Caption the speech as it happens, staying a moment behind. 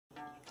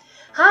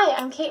Hi,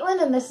 I'm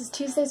Caitlyn and this is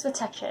Tuesdays with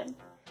Techdren.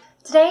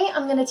 Today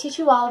I'm going to teach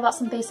you all about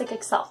some basic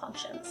Excel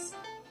functions.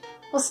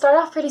 We'll start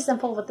off pretty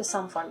simple with the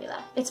sum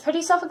formula. It's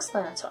pretty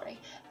self-explanatory.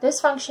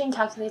 This function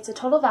calculates the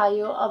total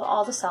value of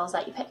all the cells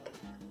that you pick.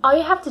 All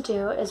you have to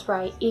do is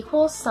write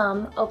equals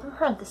sum, open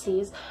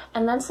parentheses,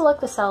 and then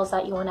select the cells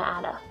that you want to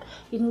add up.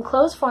 You can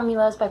close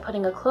formulas by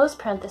putting a closed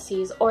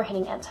parentheses or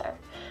hitting enter.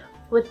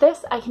 With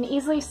this, I can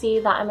easily see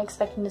that I'm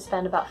expecting to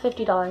spend about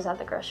 $50 at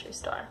the grocery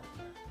store.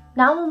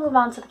 Now we'll move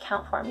on to the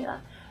count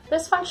formula.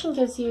 This function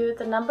gives you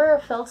the number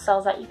of filled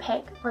cells that you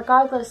pick,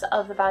 regardless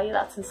of the value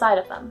that's inside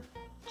of them.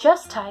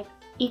 Just type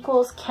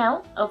equals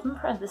count, open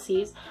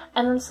parentheses,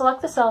 and then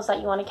select the cells that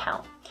you want to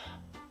count.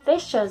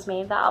 This shows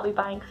me that I'll be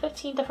buying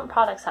 15 different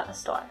products at the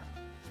store.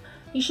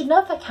 You should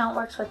note that count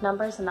works with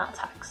numbers and not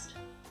text.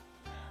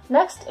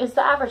 Next is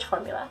the average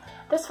formula.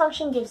 This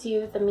function gives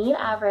you the mean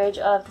average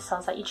of the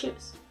cells that you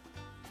choose.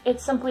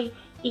 It's simply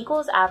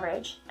equals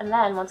average, and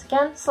then once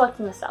again,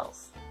 selecting the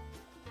cells.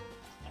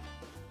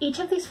 Each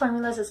of these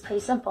formulas is pretty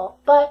simple,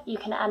 but you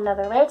can add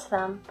another layer to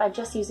them by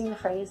just using the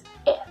phrase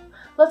if.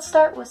 Let's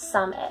start with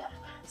sum if.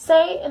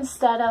 Say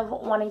instead of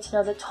wanting to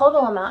know the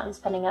total amount I'm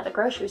spending at the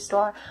grocery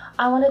store,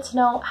 I wanted to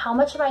know how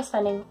much am I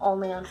spending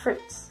only on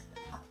fruits.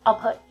 I'll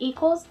put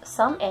equals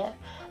sum if,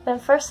 then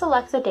first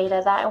select the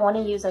data that I want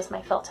to use as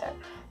my filter.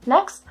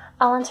 Next,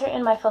 I'll enter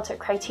in my filter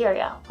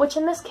criteria, which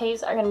in this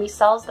case are going to be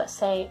cells that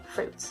say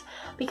fruits.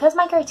 Because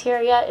my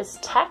criteria is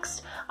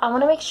text, I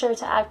want to make sure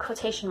to add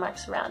quotation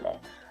marks around it.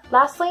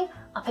 Lastly,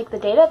 I'll pick the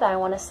data that I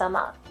want to sum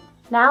up.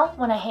 Now,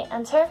 when I hit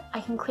enter, I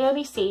can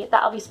clearly see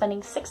that I'll be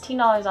spending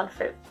 $16 on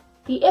fruit.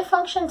 The if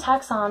function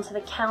tacks on to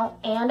the count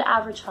and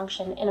average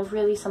function in a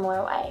really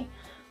similar way.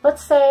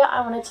 Let's say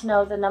I wanted to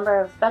know the number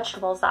of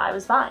vegetables that I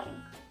was buying.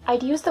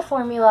 I'd use the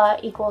formula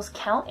equals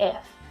count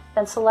if,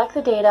 then select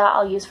the data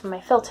I'll use for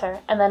my filter,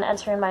 and then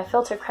enter in my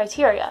filter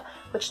criteria,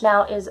 which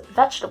now is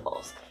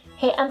vegetables.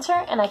 Hit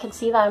enter and I can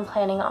see that I'm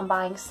planning on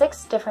buying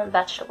 6 different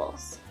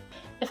vegetables.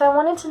 If I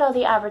wanted to know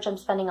the average I'm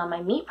spending on my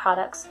meat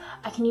products,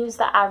 I can use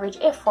the average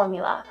if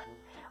formula,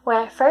 where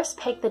I first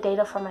pick the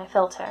data for my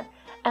filter,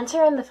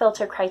 enter in the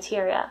filter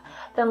criteria,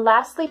 then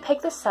lastly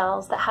pick the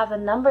cells that have the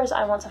numbers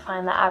I want to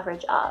find the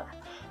average of.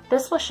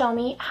 This will show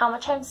me how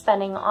much I'm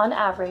spending on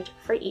average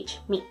for each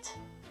meat.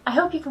 I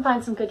hope you can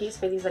find some good use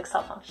for these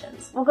Excel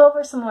functions. We'll go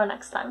over some more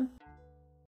next time.